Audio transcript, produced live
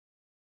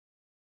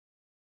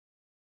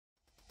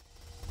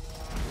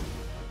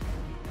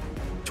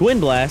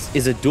Twinblast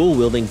is a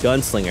dual-wielding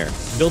gunslinger,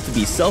 built to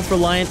be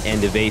self-reliant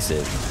and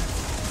evasive.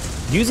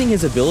 Using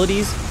his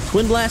abilities,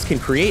 Twinblast can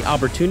create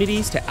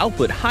opportunities to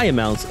output high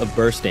amounts of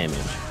burst damage.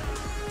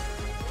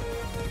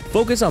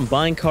 Focus on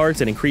buying cards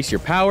that increase your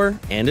power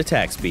and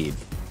attack speed.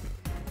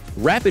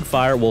 Rapid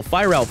Fire will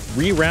fire out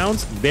 3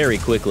 rounds very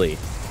quickly.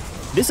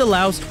 This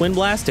allows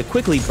Twinblast to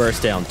quickly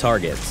burst down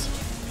targets.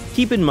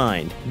 Keep in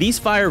mind, these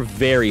fire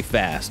very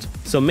fast,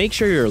 so make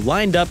sure you're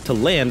lined up to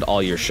land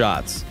all your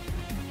shots.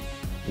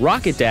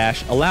 Rocket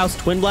Dash allows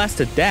Twinblast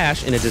to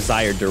dash in a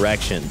desired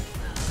direction.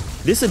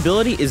 This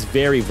ability is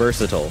very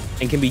versatile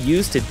and can be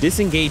used to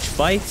disengage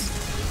fights,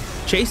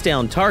 chase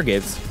down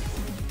targets,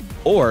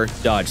 or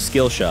dodge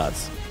skill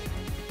shots.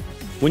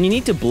 When you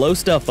need to blow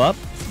stuff up,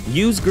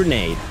 use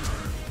Grenade.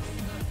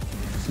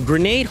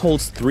 Grenade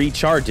holds 3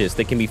 charges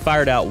that can be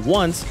fired out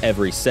once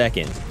every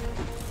second.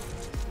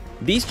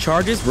 These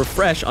charges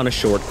refresh on a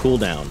short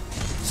cooldown,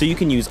 so you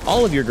can use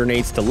all of your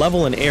grenades to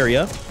level an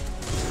area,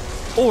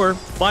 or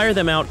fire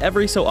them out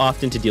every so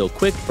often to deal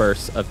quick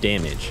bursts of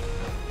damage.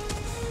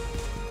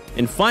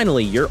 And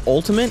finally, your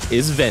ultimate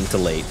is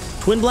Ventilate.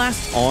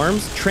 Twinblast's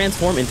arms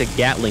transform into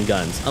Gatling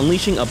guns,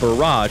 unleashing a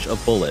barrage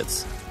of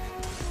bullets.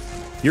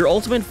 Your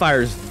ultimate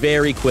fires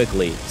very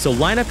quickly, so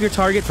line up your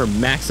target for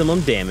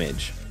maximum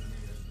damage.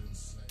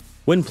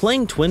 When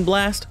playing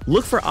Twinblast,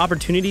 look for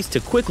opportunities to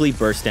quickly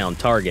burst down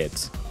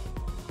targets.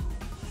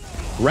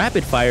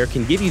 Rapid Fire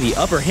can give you the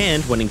upper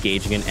hand when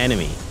engaging an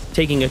enemy,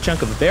 taking a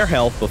chunk of their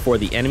health before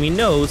the enemy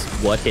knows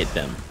what hit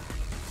them.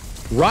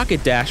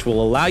 Rocket Dash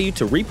will allow you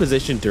to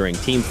reposition during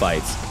team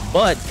fights,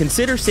 but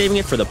consider saving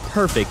it for the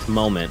perfect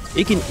moment.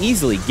 It can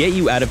easily get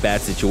you out of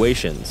bad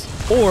situations,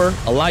 or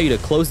allow you to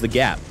close the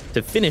gap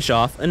to finish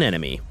off an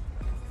enemy.